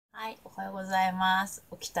はい、おはようございます。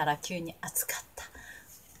起きたら急に暑かった。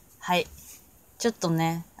はい。ちょっと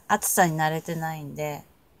ね、暑さに慣れてないんで、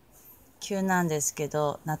急なんですけ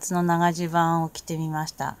ど、夏の長襦袢を着てみま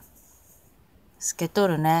した。透けと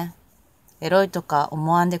るね。エロいとか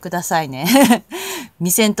思わんでくださいね。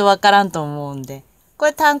見せんとわからんと思うんで。こ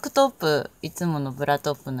れタンクトップ、いつものブラ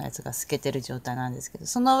トップのやつが透けてる状態なんですけど、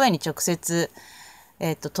その上に直接、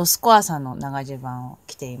トスコアさんの長襦袢を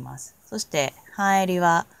着ています。そして、半襟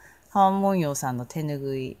は、ハンモンヨウさんの手ぬ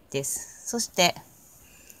ぐいです。そして、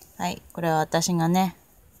はい、これは私がね、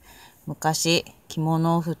昔、着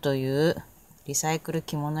物オフというリサイクル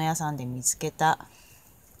着物屋さんで見つけた、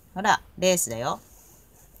ほら、レースだよ。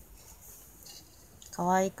可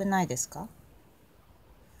愛くないですか？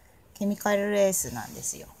ケミカルレースなんで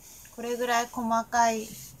すよ。これぐらい細かい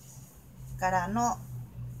柄の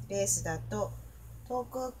レースだと、遠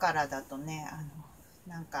くからだとね、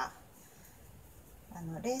なんか、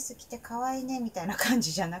レース着て可愛いねみたいな感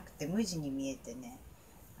じじゃなくて、無地に見えてね、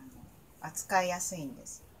扱いやすいんで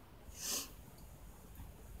す。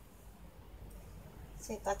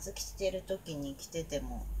生活してる時に着てて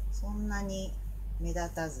もそんなに目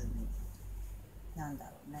立たずに、なんだ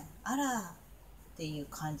ろうね、あらっていう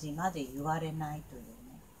感じまで言われないというね、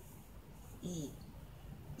いい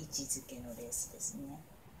位置づけのレースですね。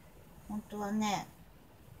本当はね、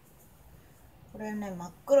これね、真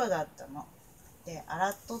っ黒だったので、洗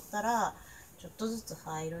っとったらちょっとずつ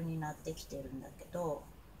灰色になってきてるんだけど、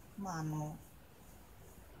まあ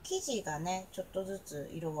生地がねちょっとずつ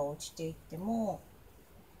色が落ちていっても、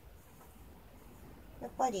や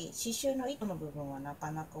っぱり刺繍の糸の部分はなか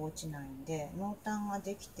なか落ちないんで、濃淡が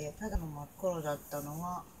できて、ただの真っ黒だったの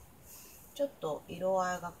がちょっと色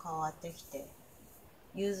合いが変わってきて、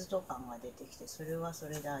ユーズド感が出てきて、それはそ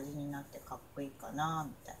れで味になってかっこいいかな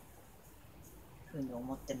みたいなふうに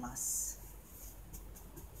思ってます。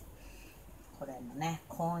これもね、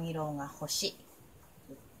紺色が欲しい。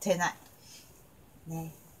売ってない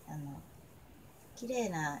ね。綺麗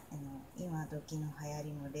な今時の流行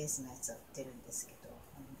りのレースのやつは売ってるんですけど、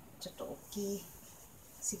ちょっと大き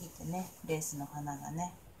すぎてね、レースの花が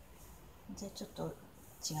ね、じゃあちょっと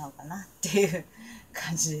違うかなっていう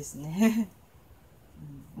感じですね。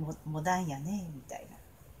モダンやねみたいな。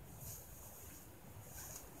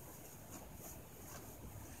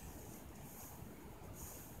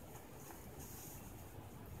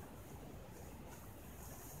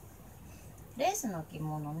レースの着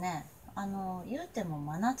物ね、言うても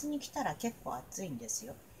真夏に着たら結構暑いんです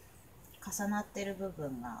よ。重なってる部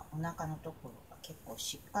分が、お腹のところが結構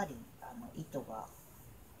しっかり糸が、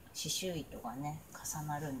刺繍糸がね重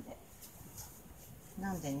なるんで、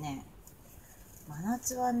なんでね、真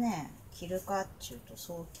夏はね着るかっちゅうと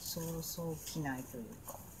そう着ないという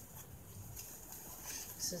か、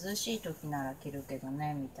涼しい時なら着るけど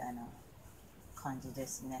ねみたいな感じで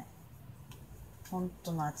すね。本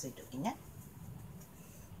当の暑い時ね、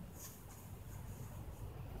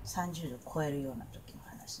30度超えるような時の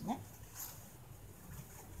話ね。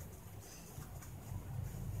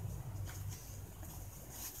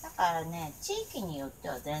だからね、地域によって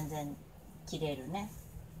は全然着れるね。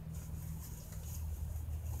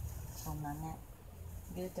そんなね、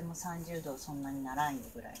言うても30度そんなにならんよ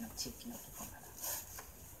ぐらいの地域のとこなら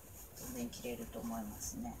全然着れると思いま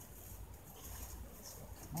すね。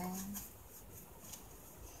そうだね、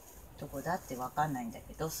どこだって分かんないんだ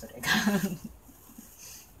けど、それがね、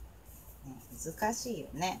難しいよ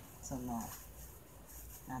ね。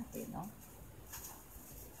なんていうの、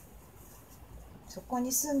そこ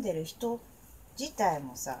に住んでる人自体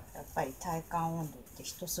もさ、やっぱり体感温度って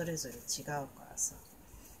人それぞれ違うからさ、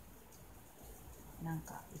なん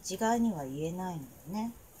か一概には言えないんだよ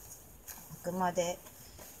ね。あくまで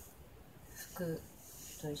服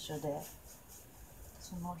と一緒で、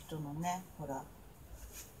その人のね、ほら、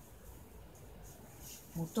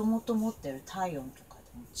もともと持ってる体温とかで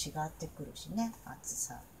も違ってくるしね、暑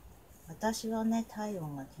さ。私はね、体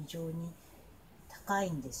温が非常に高い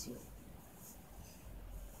んですよ。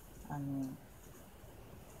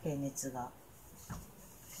平熱が。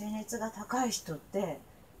平熱が高い人って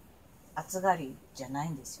暑がりじゃない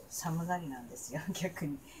んですよ。寒がりなんですよ。逆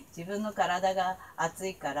に。自分の体が暑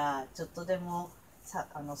いから、ちょっとでも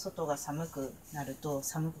外が寒くなると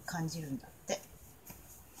寒く感じるんだって。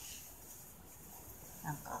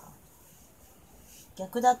なんか、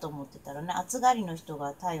逆だと思ってたらね、暑がりの人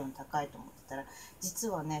が体温高いと思ってたら、実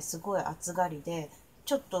はね、すごい暑がりで、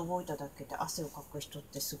ちょっと動いただけで汗をかく人っ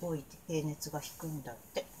てすごい平熱が低いんだっ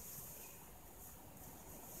て。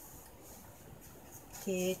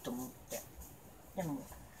へえと思って。でも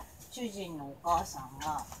主人のお母さん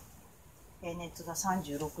が平熱が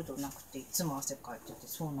36度なくていつも汗かいてて、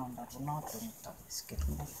そうなんだろうなって思ったんですけど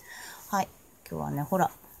ね。はい、今日はね、ほら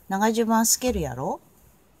長襦袢透けるやろ。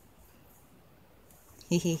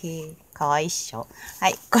へへへ、かわいいっしょ。は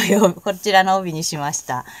い、こちらの帯にしまし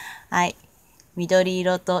た。はい、緑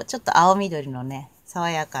色とちょっと青緑のね、爽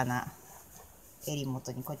やかな襟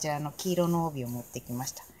元にこちらの黄色の帯を持ってきま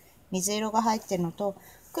した。水色が入ってるのと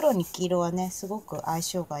黒に黄色はね、すごく相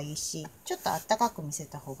性がいいし、ちょっとあったかく見せ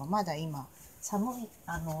た方が、まだ今寒い、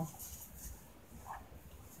今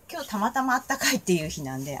日たまたまあったかいっていう日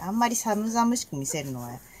なんで、あんまり寒々しく見せるの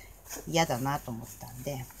は嫌だなと思ったん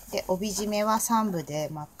で、帯締めは3部で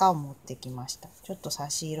真っ赤を持ってきました。ちょっと差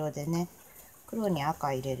し色でね、黒に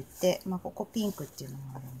赤入れて、ここピンクっていうの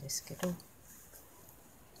もあるんですけど、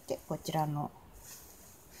で、こちらの、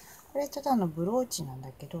これただのブローチなん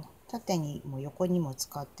だけど、縦にも横にも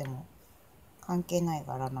使っても関係ない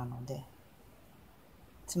柄なので、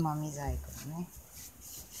つまみ細工のね、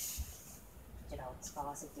こちらを使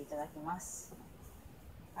わせていただきます。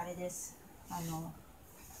あれです。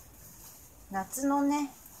夏のね、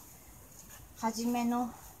初めの、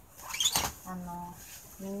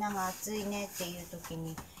みんなが暑いねっていう時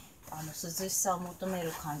に、涼しさを求め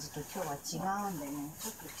る感じと今日は違うんでね、ち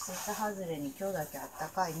ょっと季節外れに今日だけあった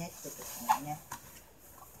かいねって時にね、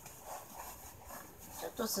ちょ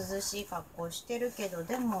っと涼しい格好してるけど、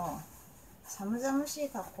でも寒々しい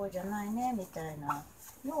格好じゃないねみたいな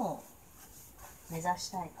のを目指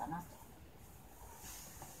したいかなと。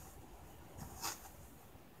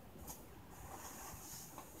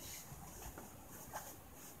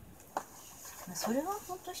それは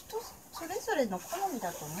本当人それぞれの好み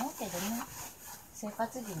だと思うけどね、生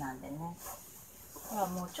活着なんでね。ほら、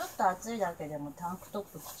もうちょっと暑いだけでもタンクトッ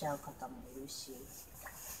プ着ちゃう方もいるし、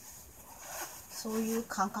そういう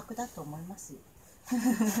感覚だと思いますよ。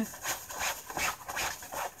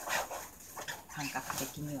感覚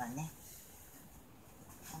的にはね。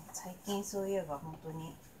最近そういえば本当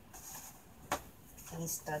にイン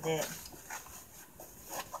スタで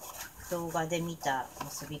動画で見た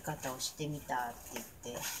結び方をしてみたって言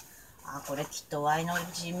って、これきっと Y の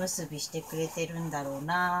字結びしてくれてるんだろう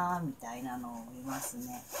なみたいなのを見ます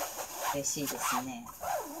ね。嬉しいですね。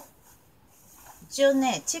一応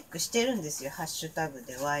ね、チェックしてるんですよ。ハッシュタグ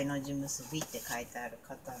で Y の字結びって書いてある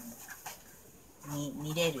方に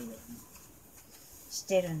見れるようにし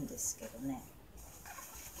てるんですけどね。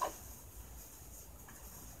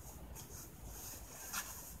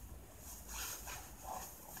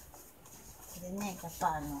でね、やっ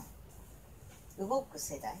ぱ動く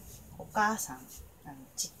世代、お母さん、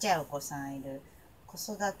ちっちゃいお子さんいる子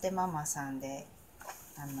育てママさんで、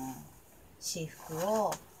私服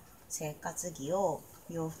を、生活着を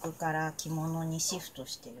洋服から着物にシフト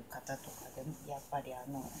してる方とかで、やっぱり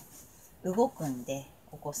動くんで、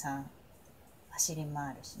お子さん走り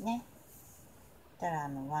回るしね。たら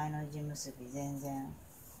Y の字結び全然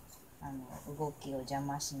動きを邪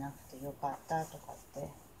魔しなくてよかったとかって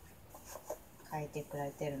書いてくれ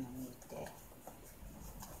てるの見て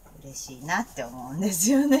嬉しいなって思うんです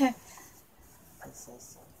よね。そう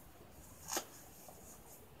そう。こ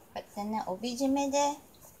うやってね、帯締めで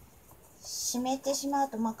締めてしまう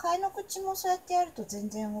と、替えの口もそうやってやると全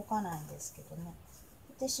然動かないんですけどね。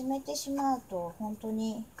で、締めてしまうと本当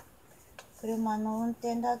に車の運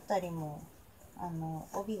転だったりも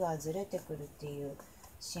帯がずれてくるっていう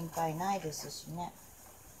心配ないですしね。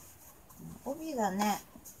帯がね、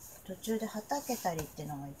途中ではたけたりっていう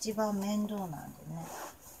のが一番面倒なんでね。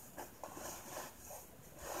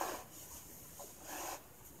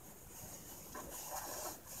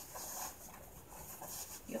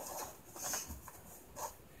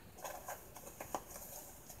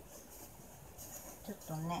ちょっ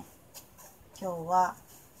とね、今日は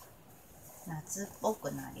夏っぽ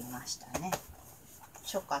くなりましたね。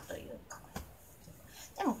初夏というか。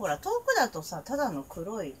でもほら、遠くだとさ、ただの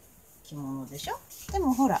黒い着物でしょ。で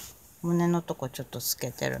もほら、胸のとこちょっと透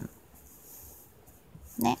けてるの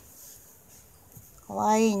ね。か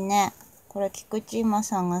わいいね。これ菊池今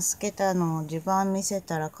さんが透けたのを自分見せ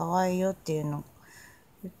たらかわいいよっていうの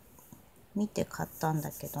見て買ったん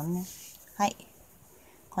だけどね。はい、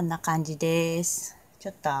こんな感じです。ち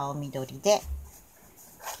ょっと青緑で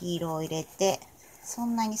黄色を入れて、そ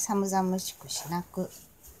んなに寒々しくしなく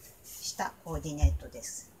したコーディネートで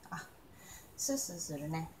す。スースーする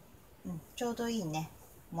ね。ちょうどいいね。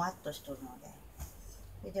もわっとしとるので。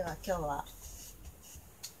それでは今日は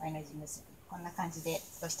Yの字結びこんな感じで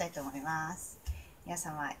過ごしたいと思います。皆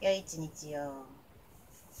様良い一日を。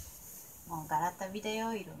もう柄旅だ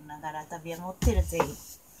よ。いろんな柄旅は持ってるぜ。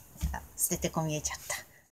捨ててこみえちゃった。